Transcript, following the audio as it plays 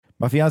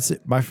My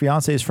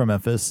fiance is from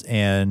Memphis,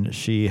 and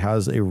she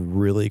has a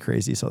really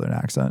crazy Southern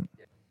accent.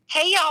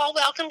 Hey, y'all.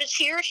 Welcome to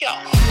Cheers,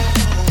 y'all.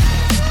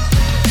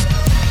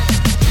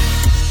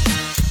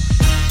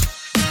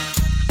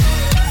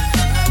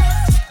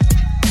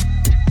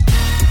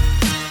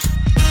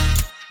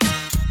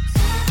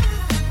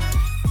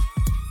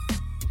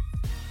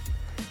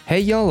 Hey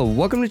y'all,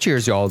 welcome to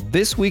Cheers y'all.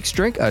 This week's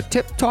drink, a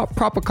tip-top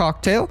proper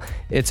cocktail.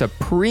 It's a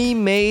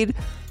pre-made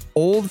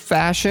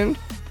old-fashioned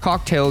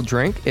cocktail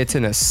drink. It's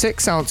in a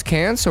 6-ounce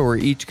can, so we're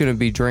each going to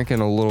be drinking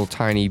a little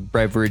tiny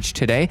beverage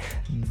today.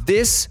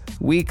 This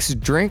week's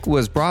drink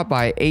was brought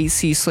by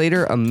AC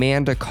Slater,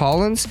 Amanda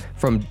Collins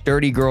from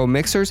Dirty Girl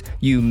Mixers.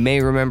 You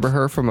may remember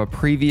her from a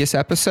previous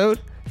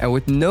episode. And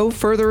with no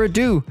further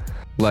ado,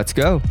 let's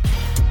go.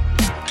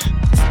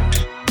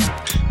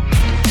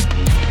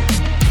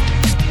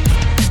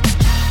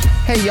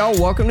 Hey y'all,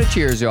 welcome to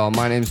Cheers y'all.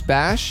 My name's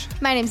Bash.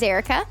 My name's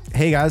Erica.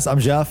 Hey guys, I'm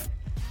Jeff.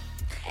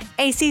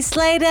 AC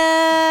Slater.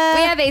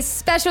 We have a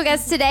special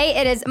guest today.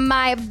 It is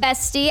my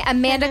bestie,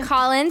 Amanda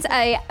Collins,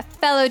 a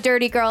fellow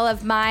dirty girl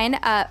of mine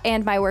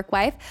and my work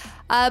wife.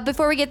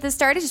 Before we get this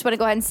started, just want to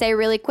go ahead and say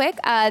really quick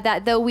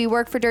that though we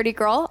work for Dirty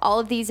Girl, all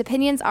of these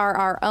opinions are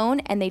our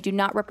own and they do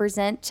not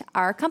represent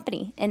our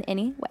company in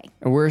any way.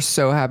 And we're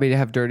so happy to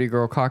have Dirty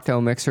Girl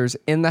Cocktail Mixers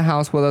in the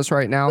house with us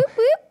right now. Whoop,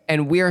 whoop.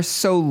 And we are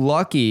so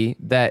lucky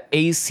that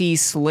AC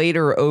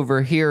Slater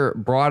over here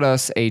brought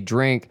us a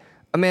drink.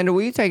 Amanda,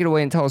 will you take it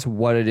away and tell us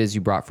what it is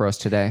you brought for us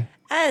today?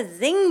 A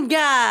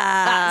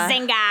zinga.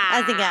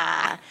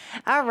 Zinga.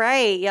 All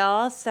right,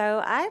 y'all.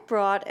 So I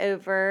brought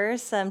over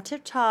some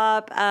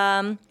tip-top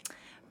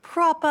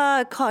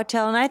proper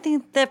cocktail. And I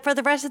think that for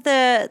the rest of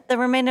the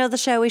remainder of the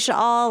show, we should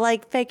all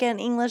like fake an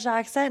English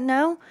accent.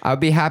 No? I'd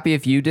be happy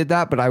if you did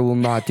that, but I will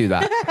not do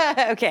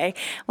that. Okay.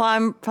 Well,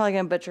 I'm probably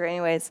going to butcher it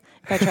anyways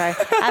if I try.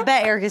 I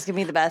bet Erica's going to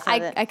be the best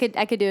at it.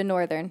 I could do a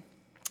northern.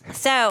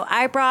 So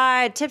I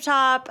brought Tip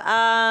Top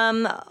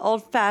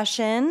Old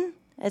Fashioned.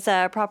 It's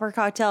a proper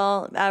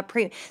cocktail.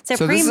 So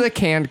this is a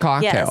canned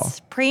cocktail. Yes,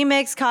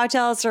 pre-mixed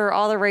cocktails are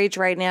all the rage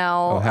right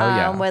now. Oh, hell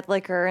yeah. With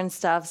liquor and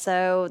stuff.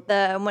 So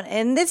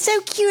and it's so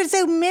cute,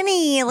 so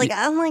many. Like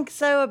I'm like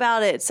so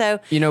about it. So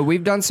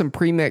we've done some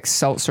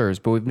pre-mixed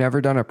seltzers, but we've never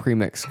done a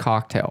pre-mixed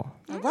cocktail.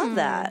 I love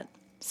that.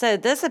 So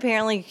this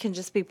apparently can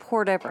just be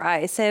poured over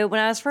ice. So when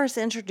I was first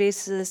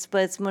introduced to this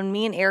was when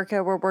me and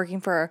Erica were working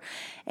for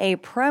a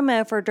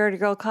promo for Dirty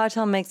Girl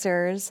Cocktail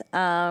Mixers.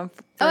 At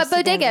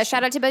Bodega.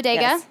 Shout out to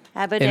Bodega. Yes,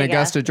 at Bodega. In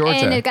Augusta, Georgia.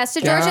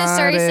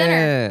 Surrey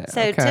Center.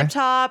 So Okay. Tip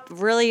Top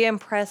really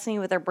impressed me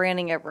with their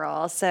branding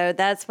overall. So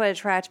that's what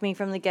attracted me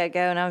from the get-go.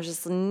 And I was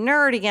just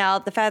nerding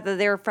out the fact that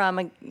they're from,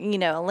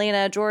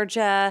 Atlanta,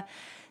 Georgia.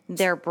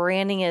 Their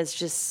branding is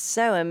just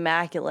so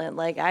immaculate.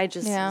 Like I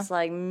just was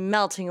like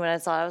melting when I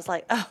saw it. I was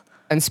like, oh.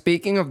 And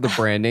speaking of the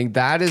branding,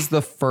 that is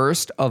the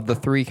first of the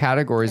 3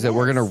 categories that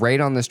we're going to rate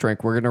on this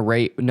drink. We're going to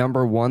rate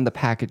number 1, the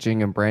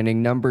packaging and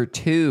branding. Number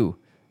 2,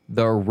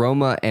 the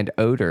aroma and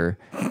odor.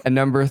 And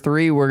number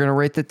 3, we're going to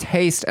rate the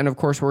taste. And of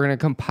course, we're going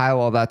to compile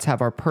all that to have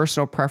our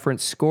personal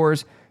preference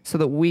scores so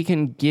that we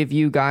can give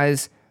you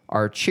guys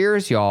our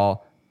Cheers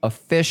Y'all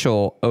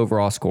official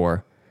overall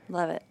score.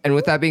 Love it. And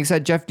with that being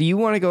said, Jeff, do you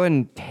want to go ahead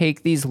and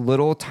take these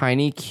little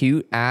tiny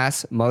cute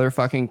ass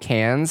motherfucking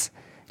cans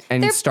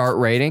and start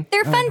rating?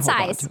 They're fun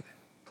size.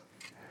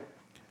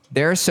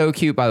 They're so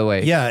cute, by the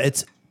way. Yeah,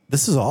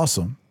 this is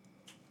awesome.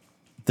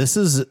 This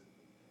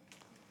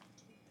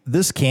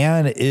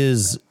can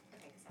is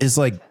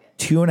like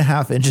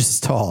 2.5 inches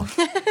tall.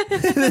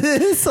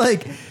 It's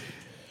like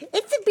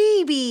It's a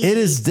baby. it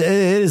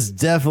is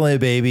definitely a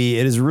baby.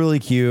 It is really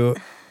cute.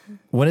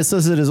 When it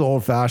says it is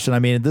old fashioned, I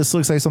mean, this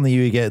looks like something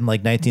you would get in like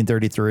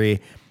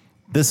 1933.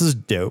 This is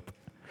dope.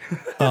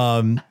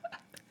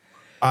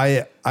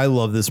 I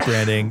love this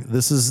branding.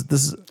 This is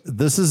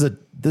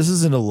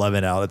an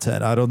 11 out of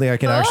 10. I don't think I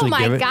can actually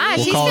give it. Oh my gosh,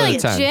 We'll she's call it feeling a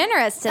 10.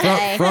 generous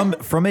today.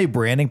 From a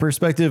branding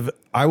perspective,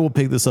 I will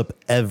pick this up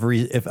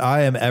if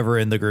I am ever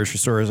in the grocery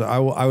stores, I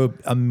would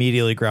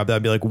immediately grab that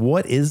and be like,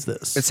 what is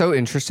this? It's so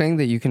interesting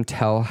that you can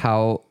tell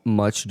how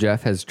much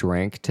Jeff has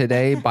drank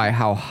today by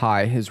how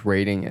high his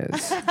rating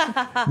is.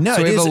 No,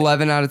 So we have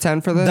 11 out of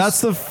 10 for this?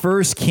 That's the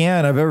first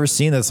can I've ever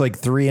seen that's like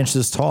 3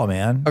 inches tall,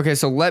 man. Okay,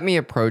 so let me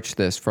approach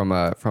this from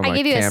a I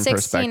gave you a can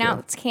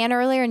 16-ounce can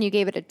earlier, and you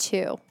gave it a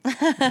 2.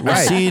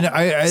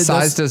 Right.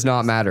 Size does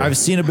not matter. I've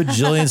seen a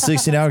bajillion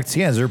 16-ounce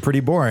cans. They're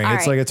pretty boring. All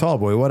It's right. like a tall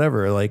boy,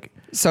 whatever. Like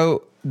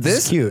So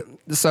this is cute.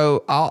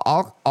 So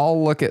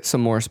I'll look at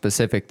some more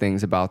specific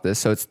things about this.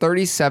 So it's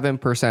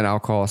 37%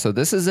 alcohol. So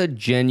this is a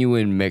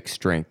genuine mixed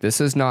drink. This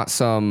is not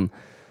some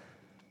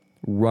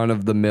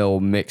run-of-the-mill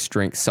mixed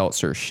drink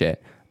seltzer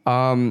shit.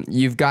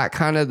 You've got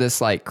kind of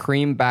this like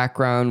cream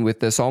background with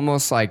this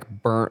almost like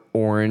burnt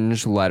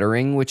orange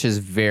lettering, which is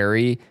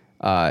very,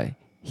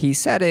 he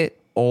said it,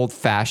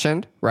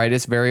 old-fashioned, right?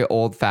 It's very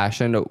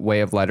old-fashioned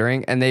way of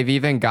lettering. And they've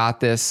even got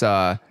this,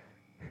 like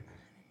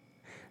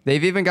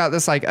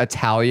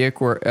italic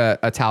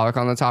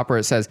on the top where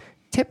it says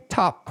Tip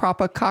Top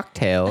Propa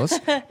Cocktails.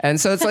 And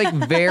so it's like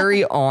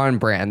very on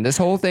brand. This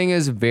whole thing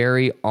is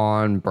very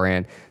on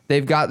brand.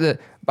 They've got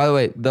by the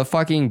way, the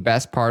fucking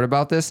best part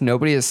about this,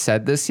 nobody has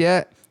said this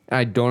yet, and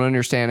I don't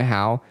understand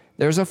how.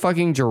 There's a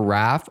fucking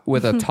giraffe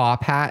with a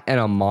top hat and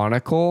a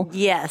monocle.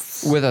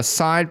 Yes. With a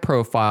side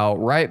profile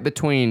right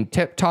between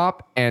Tip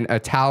Top and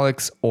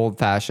Italic's Old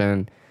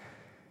Fashioned.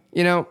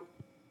 You know,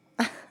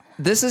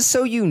 this is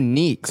so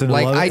unique. It's an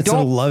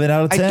 11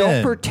 out of 10. I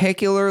don't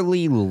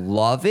particularly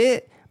love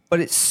it, but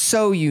it's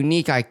so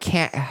unique. I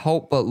can't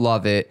help but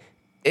love it.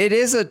 It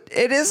is a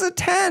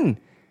 10.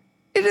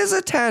 It is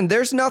a 10.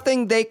 There's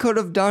nothing they could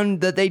have done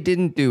that they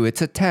didn't do.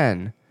 It's a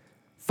 10.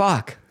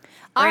 Fuck.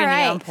 All Branding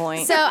right. on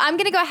point. So I'm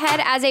going to go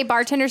ahead as a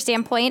bartender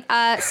standpoint.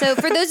 So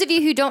for those of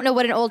you who don't know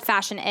what an old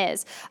fashioned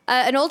is,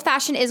 an old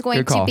fashioned is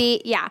going to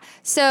be,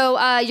 So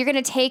you're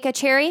going to take a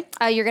cherry.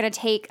 You're going to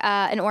take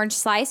an orange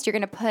slice. You're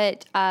going to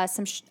put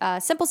some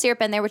simple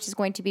syrup in there, which is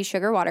going to be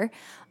sugar water.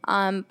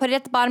 Put it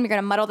at the bottom. You're going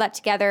to muddle that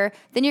together.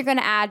 Then you're going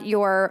to add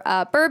your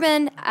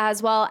bourbon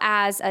as well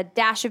as a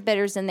dash of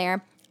bitters in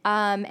there.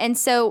 And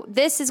so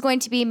this is going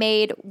to be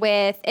made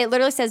with, it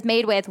literally says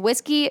made with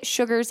whiskey,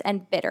 sugars,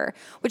 and bitter,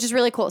 which is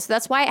really cool. So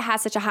that's why it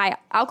has such a high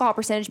alcohol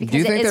percentage, because do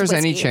you think it is there's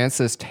any whiskey. chance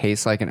this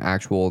tastes like an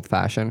actual old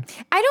fashioned?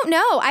 I don't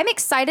know. I'm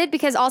excited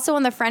because also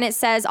on the front it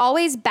says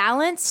always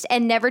balanced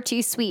and never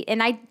too sweet.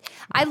 And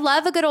I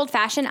love a good old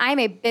fashioned. I'm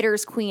a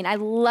bitters queen. I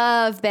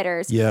love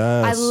bitters.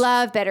 Yes. I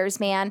love bitters,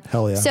 man.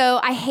 Hell yeah. So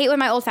I hate when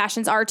my old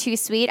fashions are too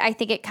sweet. I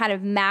think it kind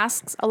of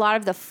masks a lot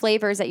of the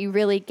flavors that you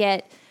really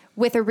get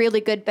with a really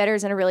good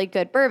bitters and a really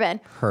good bourbon.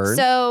 Heard.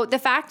 So the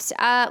fact,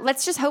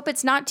 let's just hope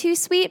it's not too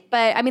sweet,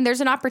 but I mean, there's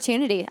an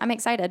opportunity. I'm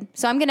excited.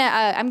 So I'm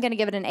gonna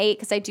give it an 8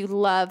 because I do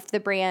love the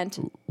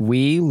brand.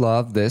 We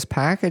love this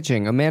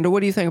packaging. Amanda,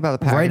 what do you think about the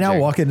packaging? Right now,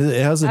 walk into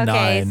it has a 9.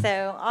 Okay,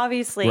 so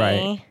obviously,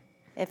 Right.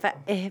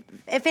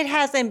 if it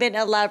hasn't been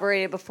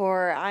elaborated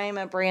before, I am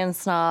a brand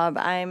snob.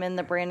 I'm in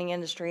the branding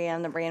industry.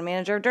 I'm the brand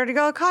manager of Dirty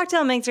Girl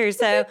Cocktail Mixers.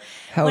 So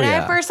Hell when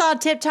yeah. I first saw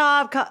Tip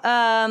Top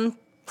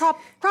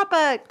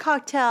Propa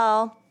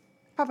Cocktails,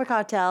 Propa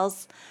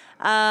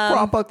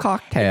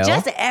cocktail.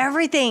 just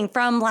everything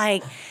from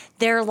like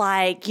their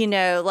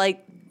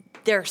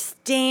their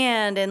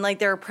stand and like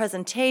their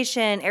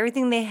presentation,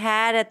 everything they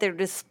had at their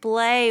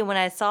display. When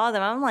I saw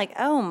them, I'm like,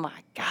 oh my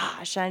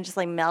gosh! I just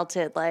like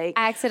melted. Like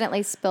I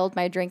accidentally spilled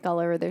my drink all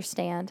over their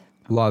stand.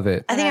 Love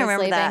it. I think I was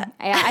remember leaving. that.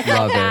 Yeah, I felt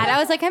Love it. bad. I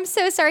was like, I'm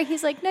so sorry.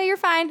 He's like, no, you're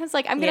fine. I was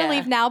like, I'm going to Yeah.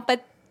 leave now,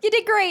 but you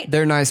did great.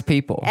 They're nice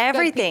people.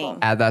 Everything.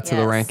 Add that to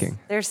the Yes. ranking.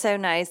 They're so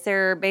nice.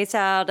 They're based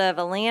out of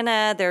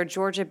Atlanta. They're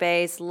Georgia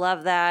based.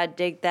 Love that.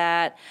 Dig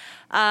that.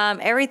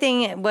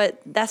 Everything.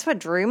 That's what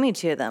drew me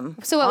to them.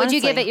 So what would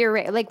you give honestly. it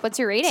your what's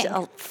your rating?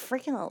 A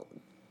freaking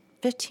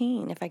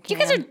 15 if I can.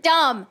 You guys are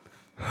dumb.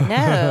 no.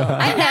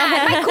 I'm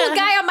not. My cool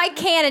guy on my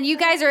can, and you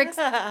guys are. He's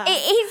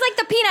like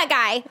the peanut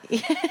guy,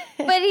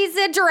 but he's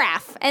a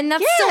giraffe, and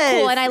that's so Yes.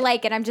 cool, and I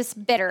like it. I'm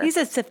just bitter. He's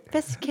a Get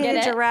sophisticated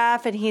it?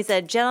 giraffe, and he's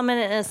a gentleman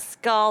in a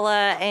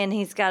Scala, and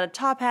he's got a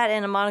top hat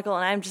and a monocle,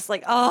 and I'm just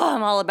like, oh,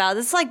 I'm all about it.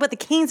 This is like what the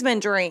Kingsmen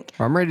drink.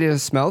 I'm ready to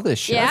smell this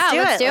shit. Yeah.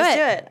 let's do Let's it.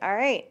 do it. All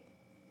right.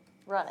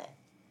 Run it.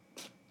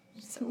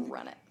 So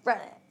run it. Run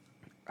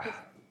it.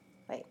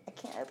 Wait, I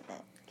can't open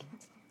it.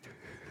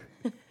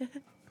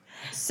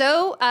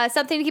 So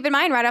something to keep in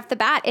mind right off the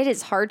bat: it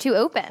is hard to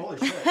open.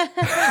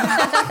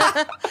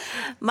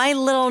 My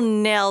little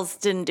nails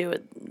didn't do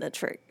the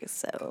trick,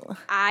 so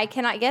I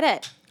cannot get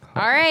it.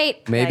 All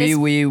right. Maybe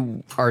we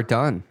are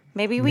done.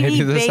 maybe we Maybe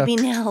need this baby ep-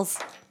 nails.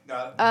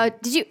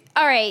 Did you?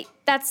 All right.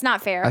 That's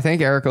not fair. I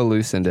think Erica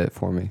loosened it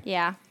for me.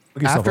 Yeah.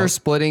 After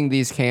splitting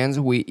these cans,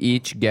 we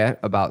each get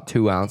about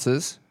 2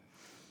 ounces.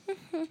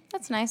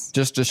 That's nice.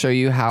 Just to show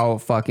you how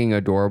fucking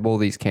adorable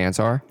these cans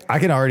are. I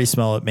can already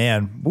smell it,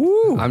 man.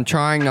 Woo! I'm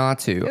trying not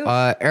to.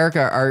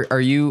 Erica,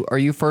 are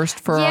you first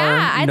for Yeah,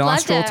 our I'd love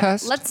nostril to.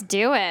 test? Let's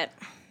do it.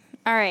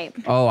 All right.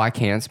 Oh, I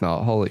can smell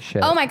it. Holy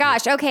shit. Oh my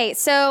gosh. Okay.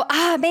 So,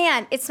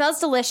 man, it smells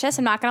delicious.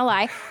 I'm not gonna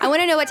lie. I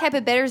want to know what type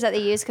of bitters that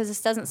they use because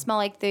this doesn't smell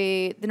like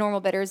the normal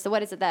bitters.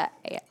 What is it? That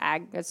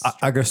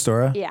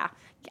Angostura. yeah.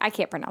 I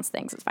can't pronounce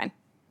things. It's fine.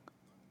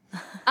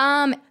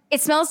 It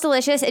smells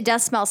delicious. It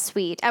does smell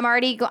sweet. I'm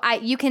already.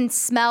 You can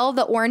smell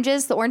the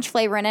oranges, the orange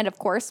flavor in it, of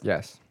course.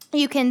 Yes.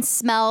 You can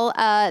smell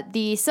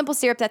the simple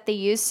syrup that they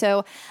use.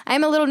 So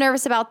I'm a little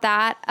nervous about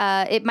that.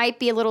 It might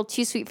be a little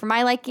too sweet for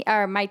my liking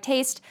or my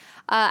taste.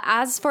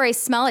 As for a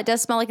smell, it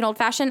does smell like an old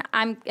fashioned.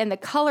 And the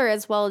color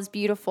as well is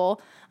beautiful.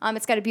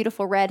 It's got a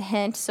beautiful red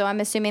hint. So I'm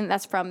assuming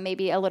that's from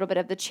maybe a little bit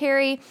of the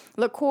cherry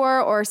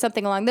liqueur or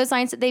something along those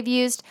lines that they've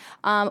used.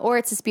 Or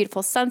it's this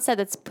beautiful sunset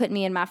that's putting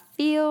me in my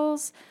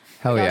feels.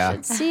 Hell Y'all yeah.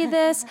 should see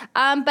this.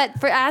 But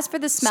as for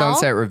the smell.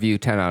 Sunset review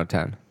 10 out of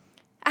 10.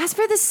 As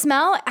for the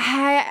smell,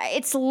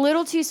 it's a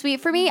little too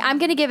sweet for me. I'm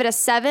going to give it a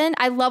 7.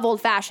 I love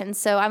old fashioned,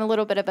 so I'm a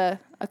little bit of a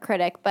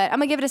critic, but I'm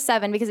going to give it a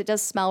 7 because it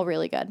does smell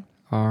really good.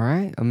 All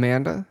right.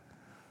 Amanda,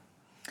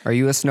 are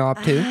you a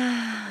snob too?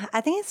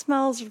 I think it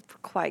smells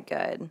quite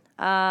good.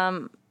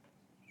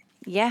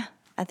 Yeah,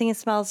 I I think it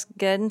smells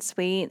good and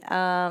sweet,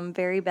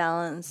 very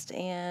balanced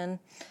and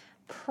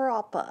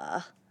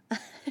proper.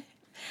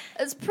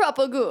 It's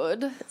proper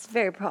good. It's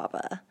very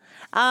proper.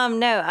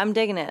 No, I'm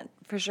digging it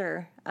for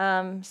sure.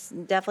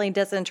 Definitely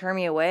doesn't turn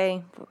me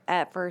away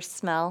at first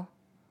smell.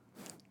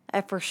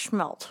 At first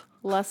smelt.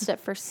 Lust at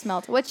first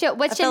smelt. What's your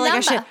I feel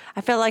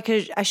number? like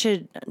I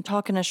should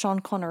talk in a Sean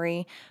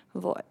Connery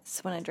voice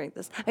when I drink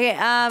this. Okay, Do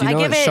you I know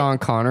give what it. Sean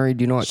Connery?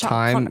 Do you know what Sean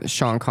time Connery.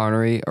 Sean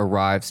Connery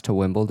arrives to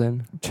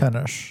Wimbledon?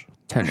 Tennis.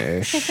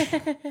 10-ish.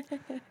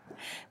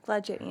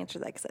 Glad you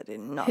answered that because I did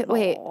not know.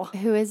 Wait,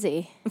 who is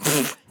he?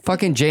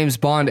 Fucking James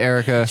Bond,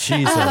 Erica.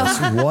 Jesus,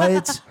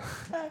 what?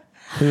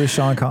 Who is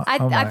Sean Connery? I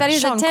thought he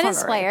was Sean a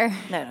tennis Connery. player.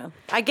 No.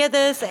 I give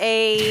this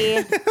a.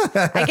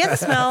 I give the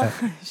smell.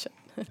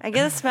 I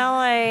give the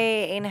smell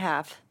a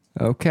 8.5.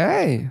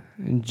 Okay.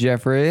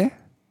 Jeffrey.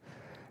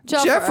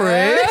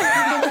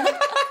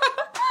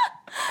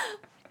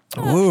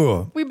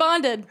 Ooh. We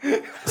bonded.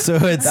 So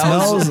it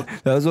smells.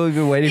 That was what we've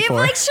been waiting You're for.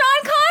 like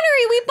Sean Connery.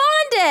 We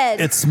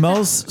bonded. It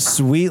smells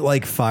sweet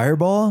like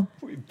Fireball.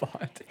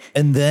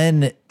 And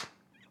then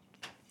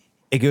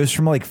it goes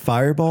from like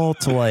Fireball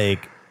to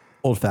like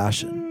Old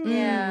Fashioned.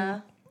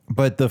 Yeah.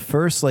 But the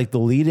first, like the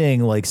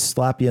leading, like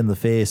slap you in the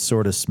face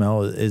sort of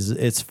smell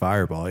it's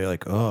Fireball. You're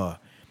like, oh,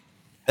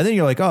 and then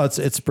you're like, oh,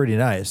 it's pretty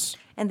nice.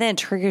 And then it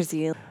triggers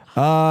you.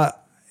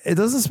 It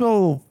doesn't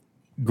smell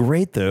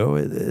great though.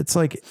 It's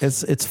like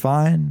it's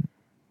fine.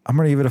 I'm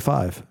gonna give it a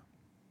 5.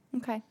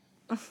 Okay.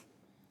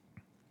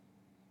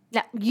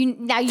 Now you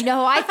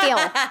know how I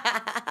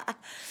feel.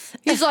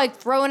 He's like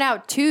throwing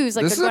out twos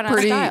like This they're is going out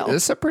of style.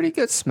 this is a pretty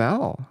good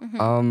smell.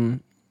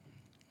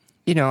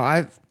 You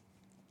know,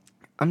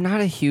 I'm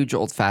not a huge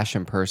old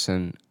fashioned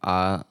person.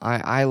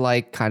 I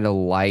like kind of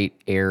light,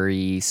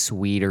 airy,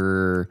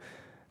 sweeter,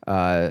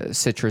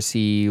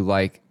 citrusy.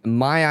 Like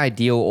my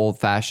ideal old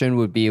fashioned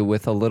would be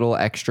with a little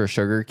extra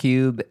sugar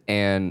cube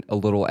and a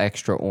little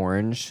extra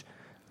orange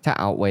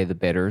to outweigh the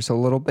bitters a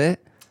little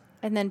bit.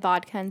 And then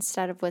vodka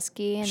instead of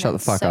whiskey. And Shut then the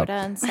fuck soda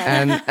up.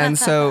 Instead. And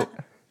so,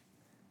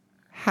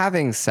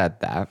 having said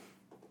that,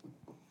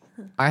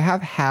 I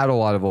have had a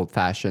lot of old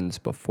fashions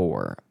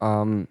before,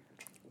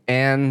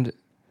 and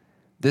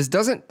this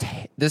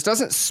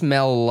doesn't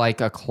smell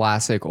like a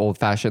classic old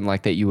fashioned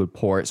like that you would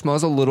pour. It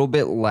smells a little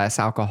bit less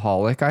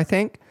alcoholic, I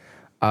think,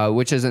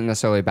 which isn't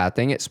necessarily a bad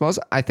thing. It smells,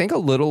 I think, a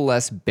little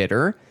less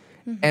bitter,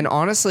 and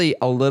honestly,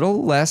 a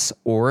little less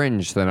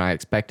orange than I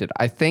expected.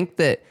 I think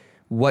that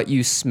what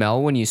you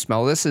smell when you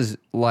smell this is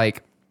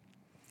like,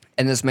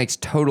 and this makes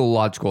total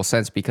logical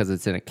sense because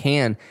it's in a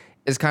can,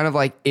 is kind of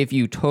like if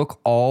you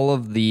took all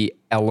of the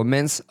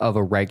elements of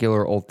a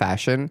regular old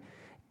fashioned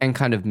and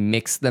kind of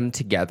mixed them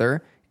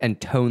together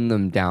and toned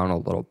them down a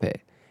little bit.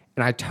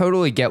 And I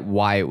totally get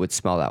why it would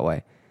smell that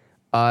way.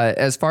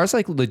 As far as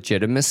like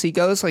legitimacy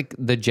goes, like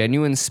the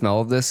genuine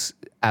smell of this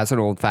as an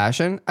old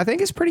fashioned, I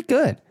think is pretty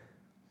good.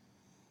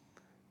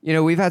 You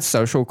know, we've had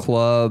Social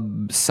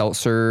Club,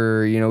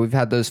 Seltzer, you know, we've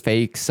had those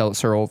fake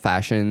Seltzer old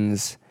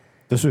fashions.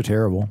 Those are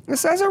terrible.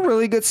 This has a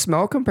really good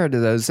smell compared to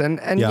those.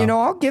 And Yeah. you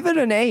know, I'll give it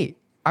an 8.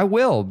 I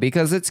will,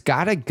 because it's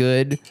got a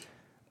good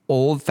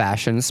old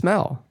fashioned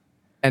smell.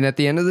 And at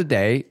the end of the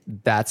day,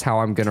 that's how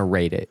I'm going to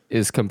rate it,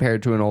 is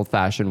compared to an old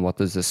fashioned. What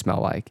does this smell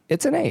like?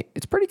 It's an 8.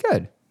 It's pretty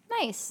good.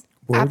 Nice.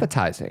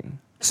 Appetizing.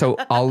 So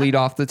I'll lead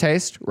off the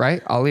taste,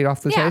 right? I'll lead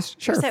off the Yeah. taste.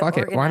 Sure, Just fuck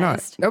it. Why not?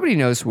 organized. Nobody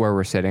knows where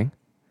we're sitting.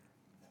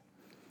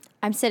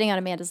 I'm sitting on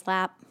Amanda's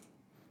lap.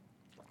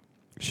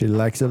 She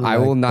likes it. I like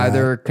will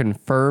neither that.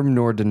 confirm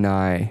nor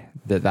deny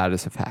that that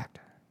is a fact.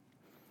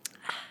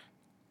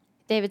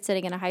 David's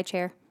sitting in a high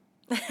chair.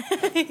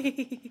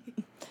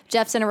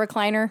 Jeff's in a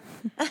recliner.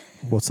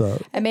 What's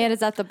up?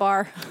 Amanda's at the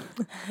bar.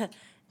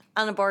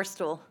 On a bar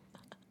stool.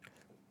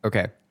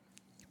 Okay.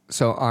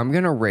 So I'm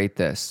going to rate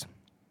this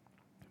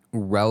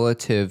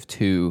relative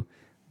to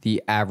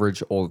the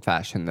average old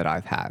fashioned that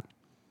I've had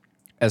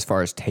as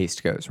far as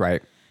taste goes,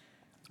 right?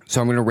 So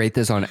I'm going to rate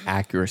this on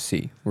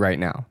accuracy right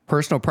now.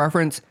 Personal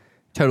preference,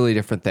 totally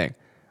different thing.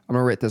 I'm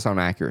going to rate this on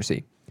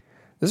accuracy.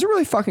 This is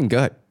really fucking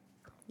good.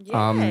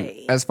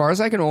 Yay. As far as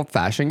like an old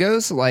fashioned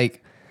goes,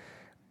 like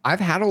I've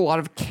had a lot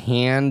of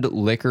canned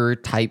liquor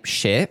type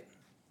shit,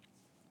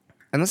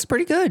 and this is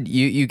pretty good.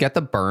 You get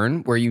the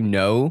burn where you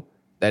know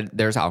that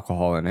there's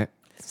alcohol in it.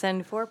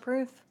 74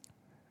 proof.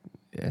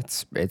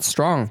 It's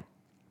strong.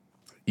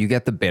 You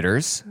get the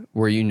bitters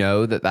where you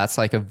know that that's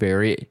like a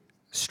very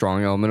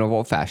strong element of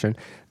old fashioned.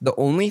 The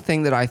only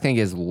thing that I think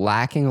is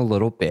lacking a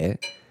little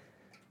bit,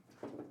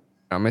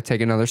 I'm going to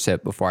take another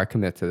sip before I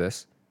commit to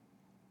this.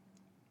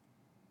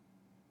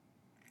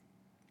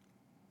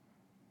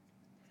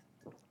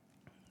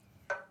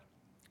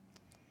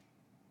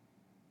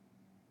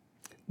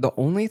 The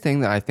only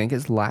thing that I think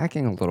is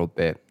lacking a little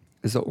bit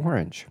is the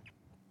orange.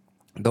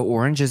 The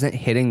orange isn't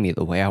hitting me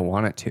the way I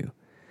want it to.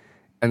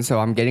 And so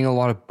I'm getting a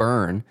lot of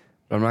burn,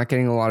 but I'm not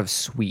getting a lot of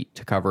sweet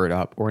to cover it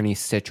up or any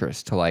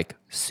citrus to like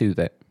soothe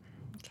it.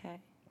 Okay.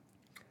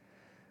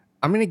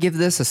 I'm going to give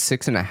this a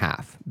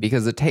 6.5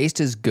 because the taste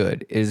is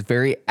good. It is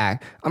very I'm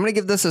going to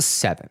give this a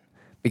 7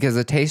 because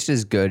the taste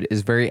is good,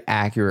 is very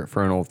accurate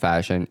for an old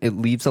fashioned. It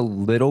leaves a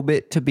little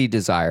bit to be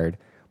desired,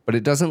 but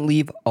it doesn't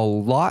leave a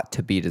lot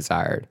to be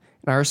desired.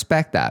 And I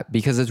respect that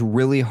because it's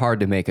really hard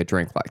to make a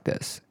drink like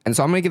this. And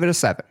so I'm going to give it a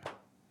 7.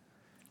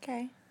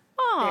 Okay.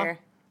 Aw. There.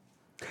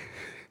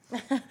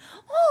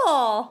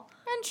 Oh.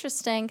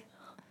 Interesting.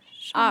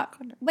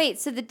 Wait,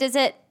 so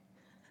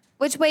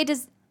which way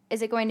is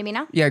it going to me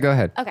now? Yeah, go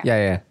ahead. Okay.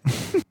 Yeah.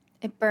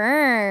 It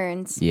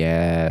burns.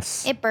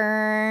 Yes. It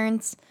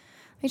burns.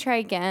 Let me try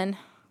again.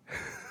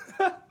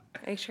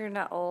 Make sure you're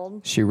not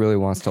old. She really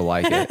wants to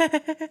like it.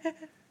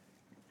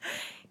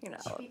 You're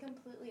not To old. be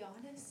completely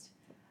honest,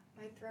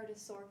 my throat is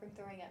sore from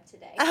throwing up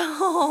today.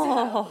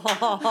 Oh.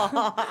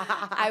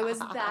 I was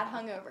that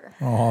hungover.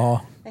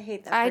 Oh, I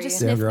hate that. I for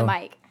just you. sniffed the girl.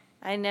 mic.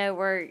 I know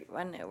where.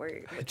 What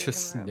you're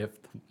coming from.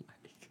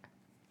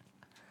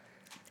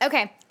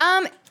 Okay.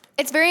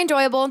 It's very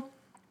enjoyable.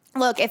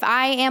 Look, if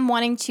I am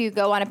wanting to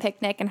go on a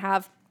picnic and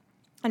have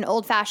an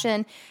old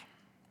fashioned,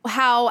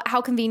 how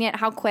convenient,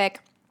 how quick.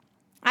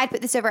 I'd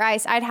put this over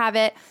ice. I'd have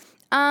it.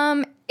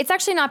 It's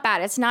actually not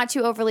bad. It's not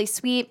too overly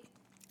sweet.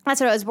 That's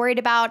what I was worried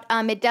about.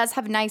 It does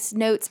have nice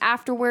notes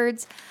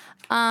afterwards.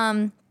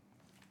 I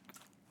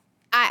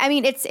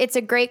mean, it's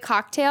a great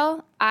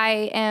cocktail.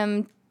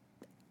 I'm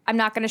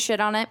not going to shit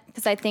on it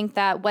because I think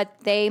that what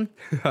they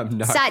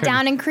sat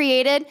down and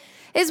created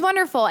is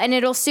wonderful, and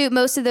it'll suit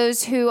most of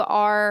those who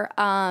are,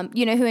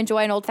 who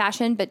enjoy an old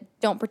fashioned but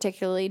don't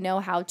particularly know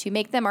how to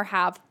make them or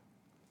have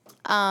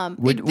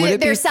making them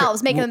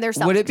themselves.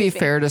 Would it be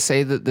fair to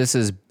say that this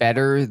is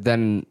better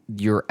than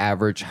your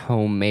average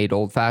homemade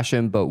old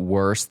fashioned, but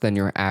worse than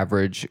your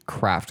average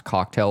craft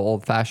cocktail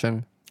old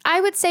fashioned? I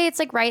would say it's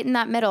like right in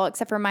that middle,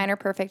 except for mine are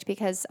perfect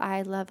because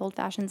I love old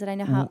fashions and I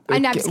know how.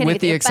 I'm just kidding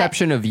with the you,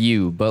 exception of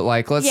you, but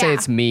like, let's say Yeah.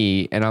 it's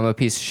me and I'm a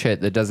piece of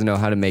shit that doesn't know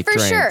how to make for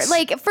drinks. sure.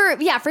 Like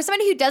for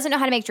somebody who doesn't know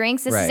how to make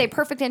drinks, this is Right. a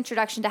perfect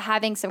introduction to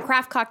having some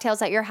craft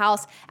cocktails at your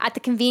house at the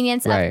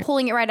convenience Right. of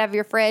pulling it right out of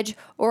your fridge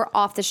or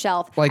off the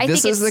shelf. Like, I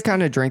this think is the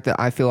kind of drink that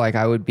I feel like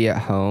I would be at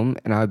home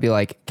and I would be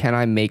like, can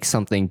I make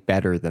something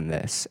better than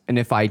this? And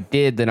if I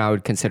did, then I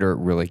would consider it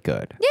really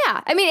good.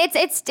 Yeah, I mean it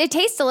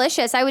tastes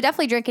delicious. I would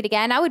definitely drink it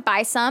again. I would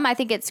buy some. I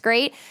think it's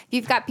great. If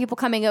you've got people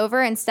coming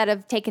over, instead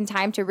of taking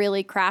time to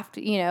really craft,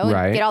 and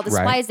Right, get all the right.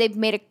 supplies, they've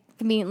made it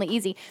conveniently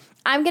easy.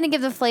 I'm gonna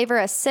give the flavor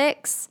a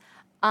 6.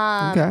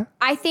 Okay.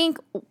 I think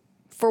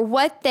for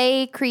what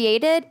they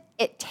created,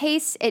 it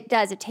tastes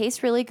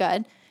really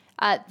good.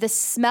 The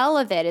smell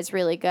of it is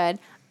really good.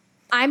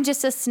 I'm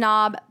just a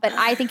snob, but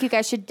I think you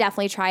guys should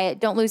definitely try it.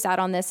 Don't lose out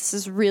on this. This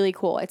is really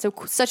cool. It's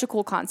such a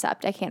cool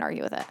concept. I can't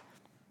argue with it.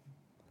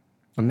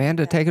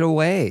 Amanda, take it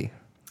away.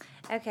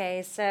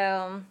 Okay,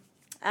 so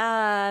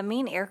me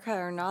and Erica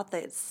are not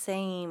the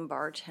same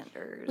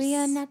bartenders. We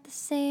are not the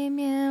same,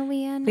 yeah.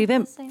 We are not We've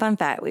been the same. fun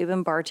fact. We've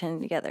been bartending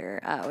together.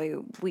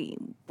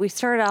 We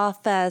started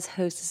off as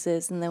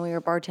hostesses, and then we were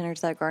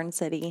bartenders at Garden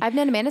City. I've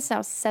known Amanda since I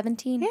was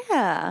 17.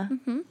 Yeah,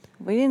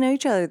 we didn't know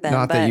each other then.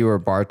 Not that but you were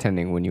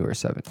bartending when you were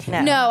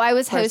 17. No, I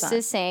was of course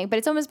hostess saying, but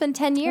it's almost been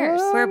 10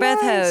 years. We're both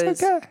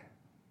hoes. Okay.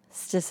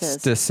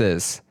 Stisses. This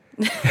is.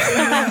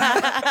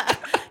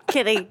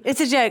 Kidding. It's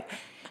a joke.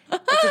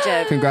 It's a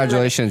joke.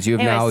 Congratulations. You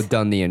have now Anyways.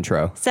 done the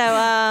intro.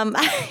 So,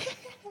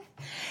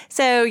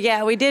 so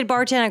yeah, we did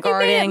bartend at made it,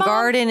 Garden. Mom.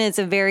 Garden is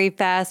a very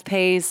fast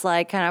paced,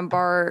 like kind of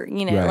bar,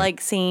 Right. like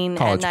scene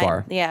College at night.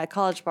 bar. Yeah,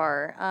 college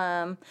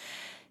bar.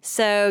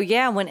 So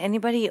yeah, when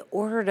anybody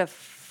ordered a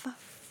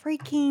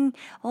freaking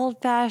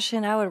old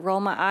fashioned, I would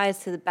roll my eyes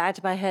to the back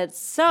of my head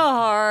so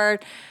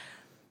hard.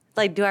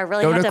 Like, do I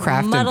really Go have to to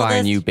Craft and muddle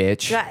Vine, this? you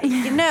bitch.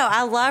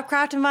 I love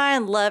Craft and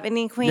Vine, love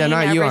Indian Queen. Yeah,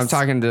 not I you. I'm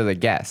talking to the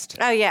guest.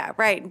 Oh yeah,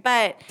 right.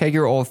 But Take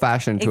your old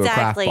fashioned to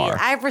exactly. a craft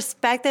bar. I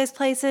respect those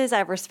places.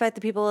 I respect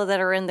the people that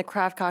are in the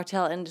craft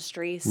cocktail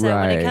industry. So when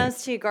Right. it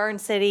comes to Garden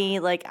City,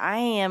 like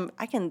I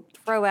can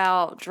throw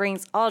out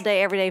drinks all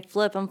day, every day,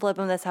 flip them.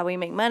 That's how we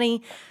make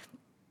money.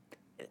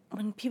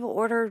 When people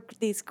order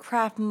these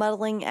craft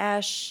muddling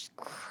ass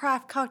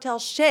craft cocktail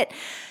shit,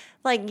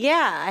 like,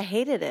 yeah, I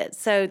hated it.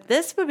 So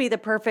this would be the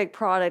perfect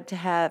product to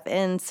have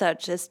in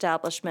such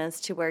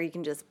establishments to where you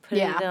can just put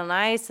Yeah. it on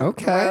ice and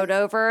Okay. throw it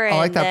over. I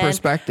like and that then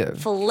perspective.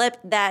 Flip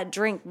that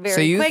drink very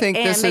So you quick think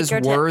and this make is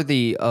your tip.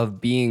 worthy of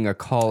being a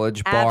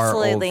college bar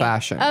Absolutely. old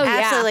fashioned? Oh,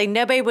 yeah. Absolutely.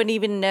 Nobody would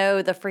even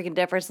know the freaking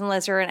difference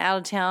unless you're an out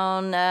of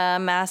town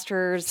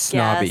master's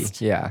Snobby. guest.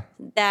 Yeah.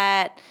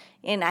 That,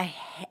 and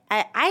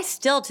I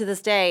still to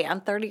this day, I'm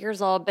 30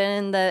 years old, been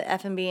in the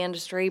F&B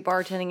industry,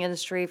 bartending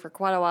industry for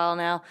quite a while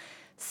now.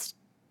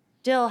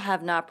 Still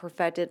have not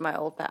perfected my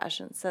old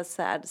fashions. That's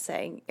sad to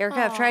say. Erica,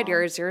 I've tried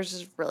yours. Yours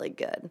is really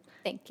good.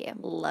 Thank you.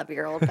 Love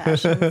your old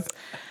fashions.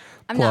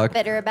 I'm Plug. not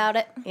bitter about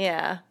it.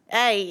 Yeah.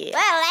 Hey.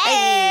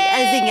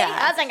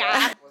 I think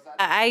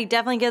I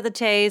definitely get the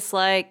taste,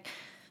 like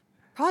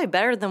probably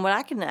better than what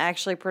I can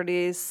actually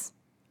produce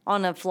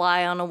on a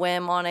fly, on a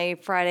whim, on a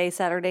Friday,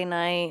 Saturday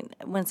night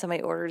when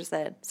somebody orders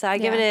it. So I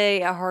give it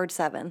a hard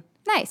 7.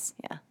 Nice.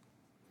 Yeah.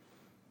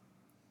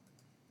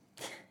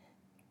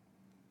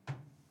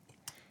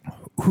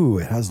 Ooh,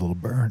 it has a little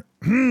burn.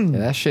 Yeah,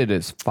 that shit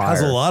is fire.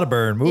 Has a lot of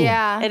burn. Ooh.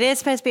 Yeah. It is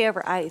supposed to be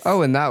over ice.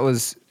 Oh, and that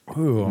was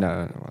Ooh.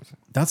 no, it wasn't.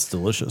 That's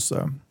delicious,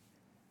 though.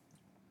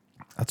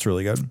 That's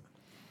really good.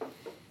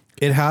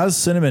 It has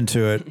cinnamon to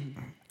it.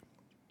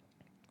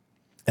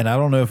 And I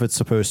don't know if it's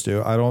supposed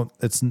to.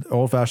 It's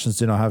old fashions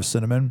do not have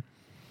cinnamon.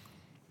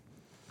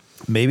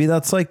 Maybe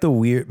that's like the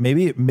weird,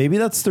 maybe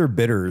that's their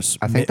bitters.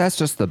 I think that's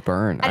just the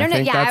burn. I don't know.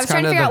 think Yeah, I that's was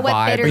trying to kind figure of out the what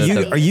vibe bitters that it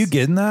the- is. Are you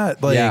getting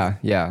that? Like,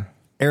 yeah.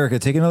 Erica,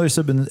 take another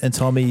sip and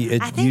tell me I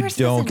think you we're supposed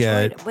don't to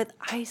enjoy get. it with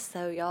ice,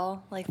 though,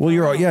 y'all. Like, Well,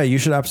 you're for all, real. yeah. You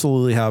should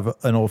absolutely have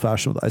an old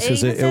fashioned with ice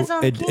because It even says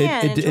on the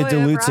can, enjoy over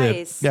dilutes it.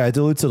 ice. Yeah, it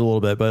dilutes it a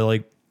little bit, but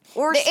like,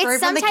 Or straight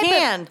from the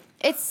can.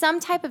 It's some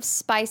type of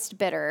spiced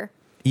bitter.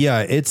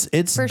 yeah, it's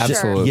For sure.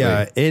 Absolutely.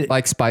 Yeah,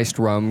 like spiced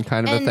rum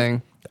kind of a And-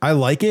 thing. I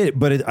like it,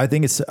 but I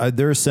think it's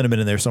there's cinnamon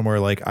in there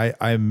somewhere. Like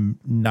I'm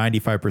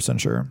 95%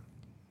 sure.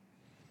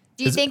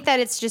 Do you think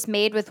that it's just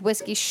made with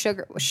whiskey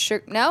sugar?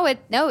 No,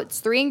 it's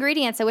 3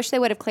 ingredients. I wish they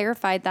would have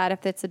clarified that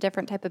if it's a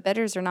different type of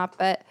bitters or not.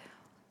 But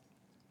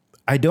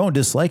I don't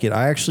dislike it.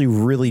 I actually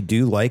really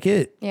do like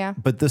it. Yeah.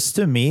 But this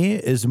to me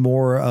is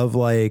more of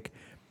like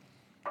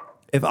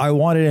if I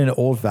wanted an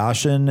old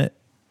fashioned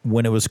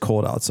when it was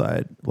cold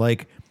outside.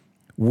 Like,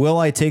 will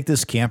I take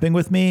this camping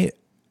with me?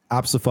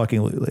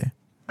 Abso-fucking-lutely.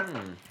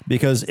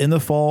 Because in the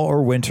fall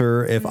or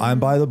winter, if I'm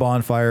by the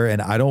bonfire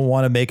and I don't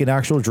want to make an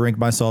actual drink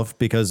myself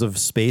because of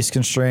space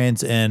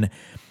constraints and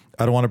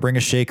I don't want to bring a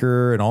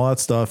shaker and all that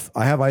stuff,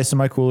 I have ice in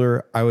my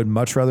cooler. I would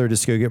much rather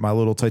just go get my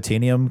little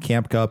titanium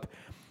camp cup,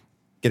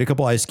 get a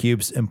couple ice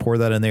cubes and pour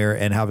that in there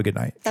and have a good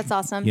night. that's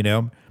awesome. You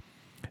know?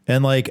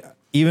 And like,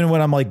 even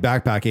when I'm like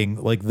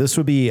backpacking, like this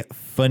would be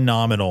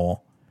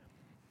phenomenal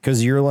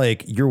because you're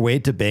like, your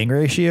weight to bang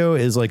ratio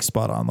is like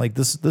spot on. Like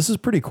this is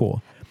pretty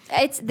cool.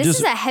 This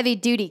is a heavy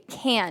duty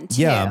can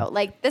too. Yeah.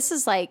 Like this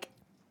is like,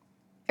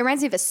 it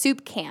reminds me of a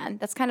soup can.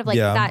 That's kind of like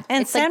Yeah. that.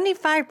 And it's like,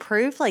 75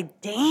 proof, like,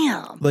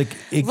 damn. Like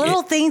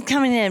Little things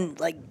coming in,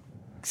 like,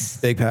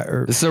 big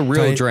This is a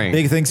real drink.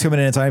 Big things coming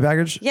in a tiny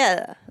package.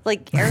 yeah,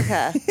 like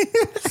Erica.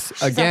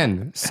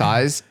 Again,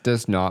 size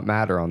does not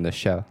matter on this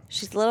show.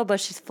 She's little, but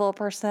she's full of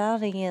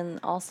personality and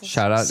also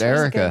Shout out to she's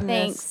Erica. goodness.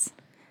 thanks.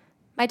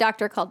 My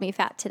doctor called me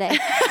fat today.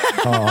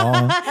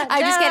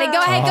 I'm just kidding. Go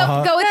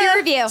ahead. Go with your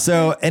review.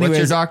 So, What's your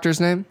anyways, doctor's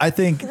name? I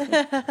think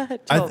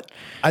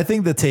I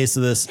think the taste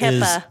of this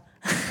HIPAA.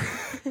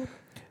 I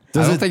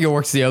don't think it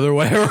works the other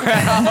way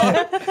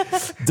around.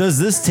 does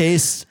this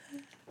taste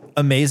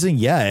amazing?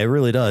 Yeah, it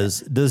really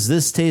does. Does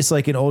this taste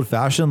like an old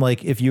fashioned?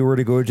 Like if you were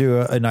to go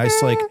to a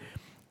nice like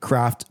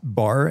craft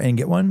bar and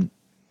get one?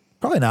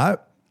 Probably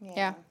not.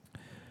 yeah.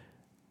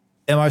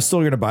 Am I still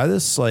going to buy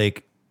this?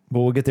 Like,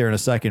 well, we'll get there in a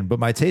second. But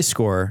my taste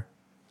score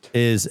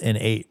is an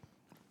 8.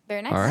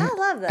 Very nice. All right. I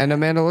love that. And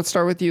Amanda, let's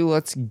start with you.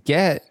 Let's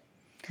get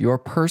your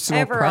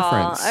personal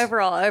preference.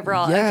 Overall.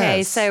 Yes.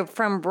 Okay, so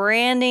from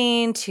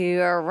branding to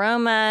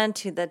aroma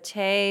to the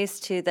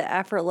taste to the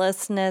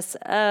effortlessness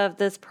of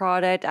this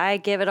product, I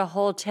give it a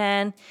whole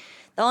 10.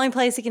 The only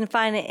place you can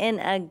find it in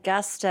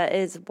Augusta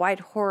is White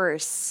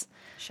Horse.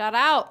 Shout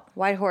out.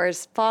 White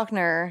Horse,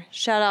 Faulkner.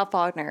 Shout out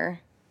Faulkner.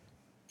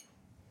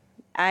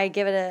 I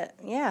give it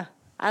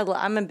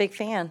I'm a big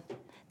fan.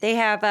 They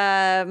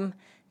have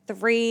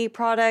 3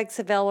 products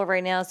available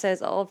right now. It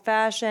says Old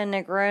Fashioned,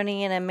 Negroni,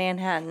 and a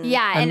Manhattan.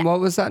 Yeah. And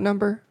what was that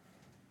number?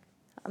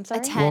 I'm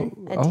sorry?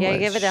 10. I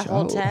give it a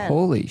whole 10.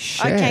 Holy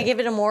shit. Can I give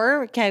it a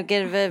more? Can I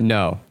give it a...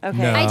 No. Okay.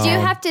 No. I do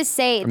have to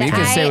say I that mean, you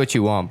can say what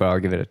you want, but I'll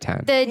give it a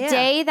 10. the Yeah.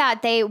 day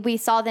that we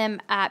saw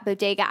them at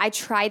Bodega, I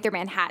tried their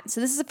Manhattan.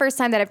 So this is the first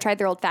time that I've tried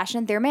their Old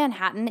Fashioned. Their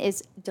Manhattan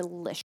is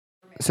delicious.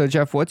 So,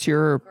 Jeff, what's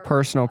your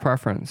personal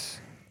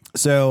preference?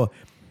 So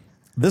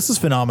this is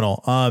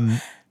phenomenal.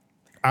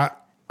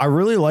 I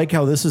really like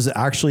how this is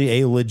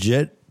actually a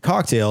legit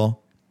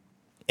cocktail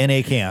in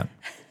a can.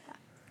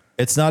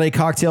 It's not a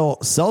cocktail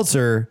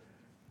seltzer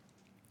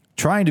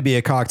trying to be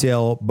a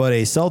cocktail, but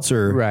a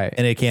seltzer Right.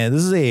 in a can.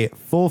 This is a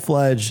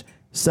full-fledged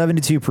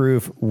 72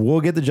 proof.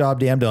 We'll get the job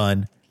damn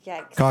done.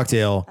 Yikes.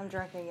 Cocktail. I'm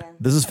drunk again.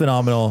 This is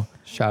phenomenal.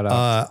 Shout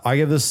out. I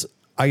give this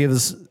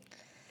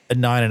a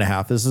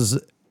 9.5. This is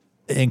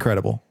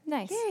incredible.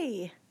 Nice.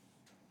 Yay.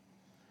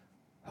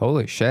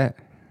 Holy shit.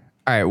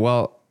 All right.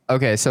 Well,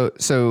 okay. So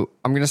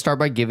I'm going to start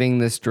by giving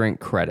this drink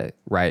credit,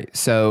 right?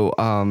 So,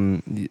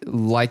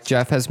 like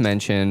Jeff has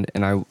mentioned,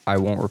 and I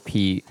won't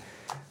repeat,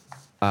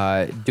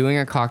 doing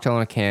a cocktail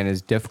in a can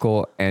is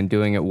difficult and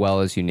doing it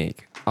well is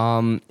unique.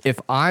 If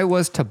I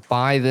was to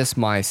buy this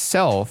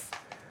myself,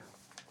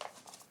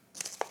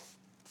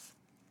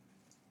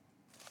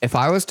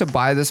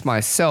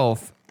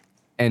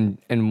 and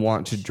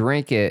want to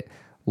drink it,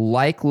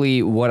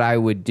 likely what I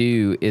would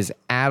do is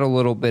add a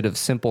little bit of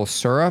simple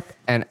syrup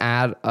and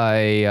add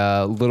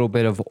a little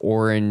bit of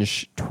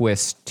orange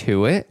twist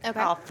to it. Okay.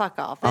 Oh, fuck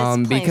off. It's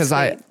plain Because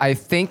sweet. I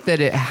think that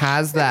it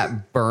has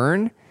that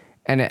burn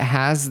and it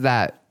has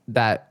that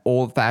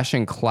old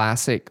fashioned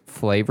classic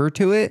flavor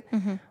to it,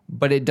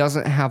 but it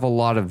doesn't have a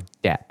lot of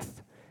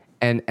depth.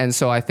 And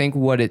so I think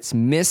what it's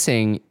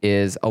missing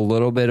is a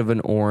little bit of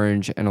an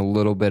orange and a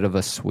little bit of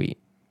a sweet.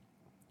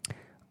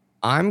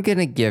 I'm going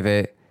to give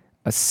it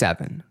a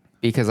 7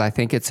 because I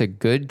think it's a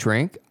good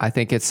drink. I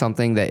think it's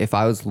something that if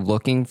I was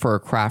looking for a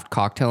craft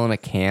cocktail in a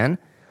can,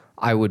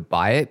 I would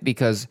buy it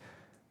because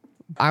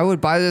I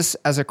would buy this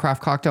as a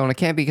craft cocktail in a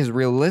can because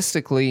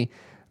realistically,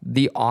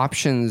 the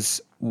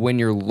options when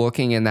you're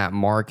looking in that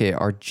market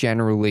are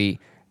generally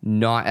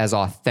not as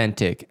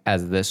authentic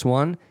as this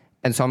one.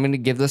 And so I'm going to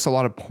give this a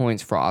lot of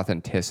points for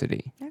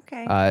authenticity.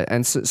 Okay.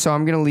 And so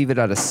I'm going to leave it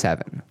at a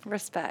 7.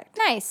 Respect.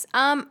 Nice.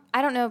 I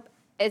don't know.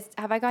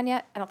 Have I gone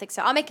yet? I don't think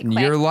so. I'll make it quick.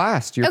 You're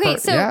last. You're okay,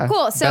 so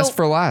cool. So best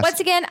for last.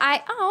 Once again,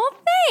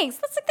 thanks.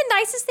 That's like the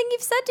nicest thing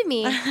you've said to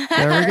me.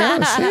 There we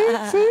go.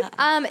 See?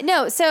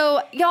 No,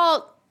 so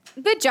y'all,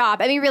 good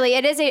job. I mean, really,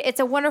 it's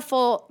a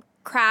wonderful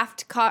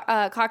craft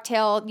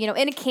cocktail,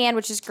 in a can,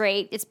 which is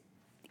great. It's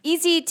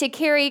easy to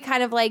carry,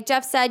 kind of like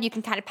Jeff said. You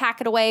can kind of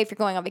pack it away if you're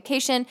going on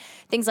vacation,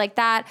 things like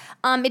that.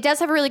 It does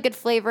have a really good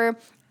flavor.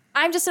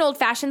 I'm just an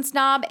old-fashioned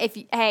snob.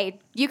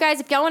 You guys,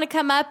 if y'all want to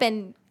come up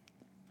and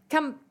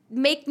come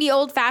make me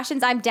old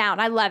fashions, I'm down.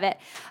 I love it.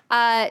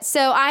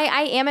 So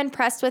I am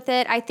impressed with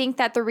it. I think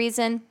that the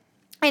reason,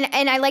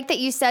 and I like that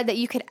you said that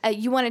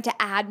you wanted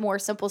to add more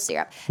simple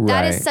syrup. Right.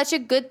 That is such a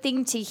good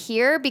thing to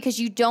hear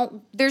because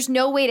there's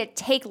no way to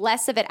take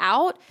less of it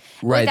out.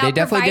 Right. They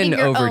definitely didn't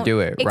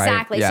overdo it. Right.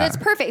 Exactly. Yeah. So it's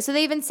perfect. So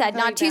they even said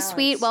not too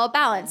sweet, well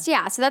balanced.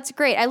 Yeah. So that's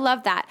great. I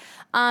love that.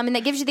 And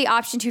that gives you the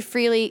option to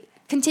freely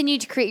continue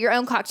to create your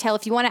own cocktail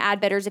if you want to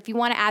add bitters, if you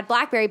want to add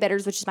blackberry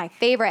bitters, which is my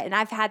favorite. And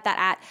I've had that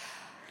at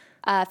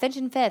Finch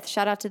and Fifth,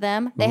 shout out to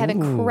them. They have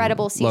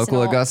incredible seasonal.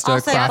 Local Augusta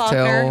Also craft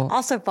tail.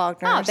 Also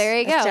Faulkner. Oh, there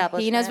you go.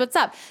 He knows what's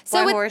up.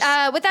 So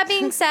with that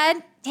being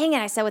said, dang it,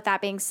 I said with that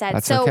being said.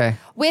 That's so okay.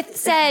 With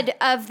said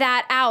of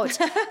that out,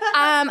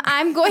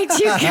 I'm going to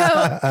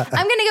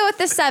go with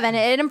the 7.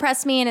 It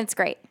impressed me and it's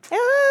great. Ooh,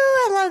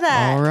 I love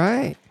that. All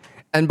right.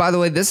 And by the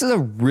way, this is a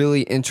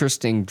really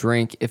interesting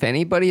drink. If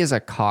anybody is a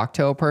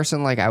cocktail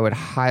person, I would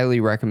highly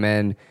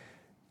recommend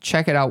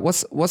check it out.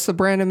 What's the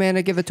brand,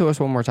 Amanda? Give it to us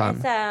one more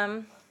time.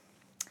 It's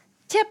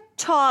Tip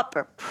Top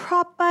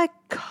Proper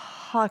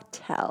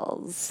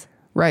Cocktails.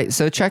 Right.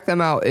 So check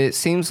them out. It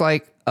seems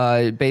like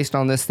based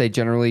on this, they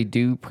generally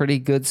do pretty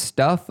good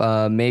stuff.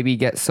 Maybe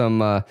get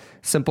some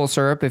simple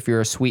syrup if you're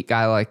a sweet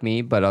guy like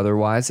me, but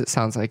otherwise it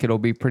sounds like it'll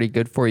be pretty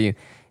good for you.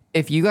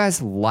 If you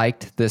guys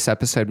liked this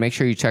episode, make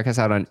sure you check us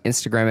out on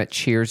Instagram at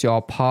Cheers Y'all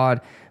Pod.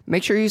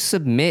 Make sure you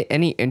submit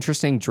any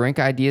interesting drink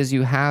ideas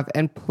you have,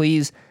 and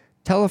please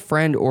tell a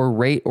friend or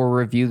rate or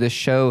review this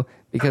show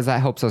because that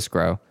helps us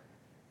grow.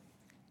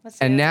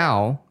 And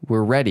now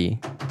we're ready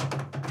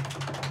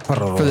for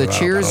the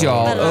Cheers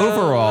Y'all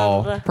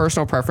overall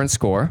personal preference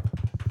score.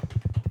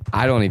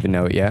 I don't even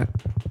know it yet.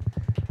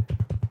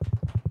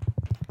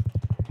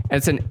 And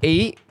it's an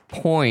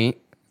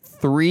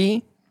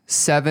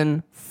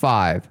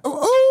 8.375.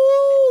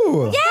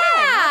 Ooh.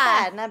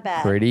 Yeah. Not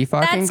bad. Pretty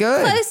fucking That's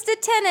good. close to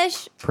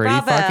 10-ish. Pretty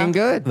Bravo. fucking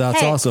good.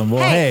 That's awesome.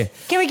 Well, hey.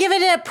 Can we give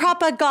it a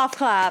proper golf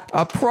clap?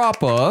 A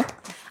proper.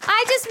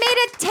 I just made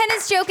a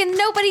tennis joke and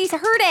nobody's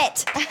heard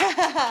it.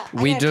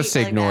 We just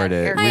ignored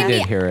it. We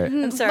did hear it.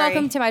 I'm sorry.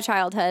 Welcome to my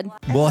childhood.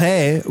 Well,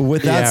 hey,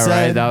 with that Yeah, said,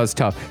 right. That was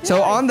tough.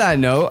 So on that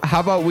note,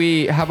 how about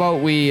we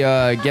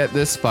get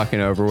this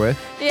fucking over with?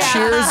 Yeah.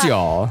 Cheers,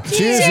 y'all.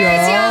 cheers, Cheers,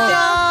 y'all.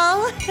 y'all.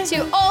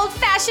 To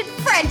old-fashioned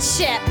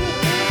friendship.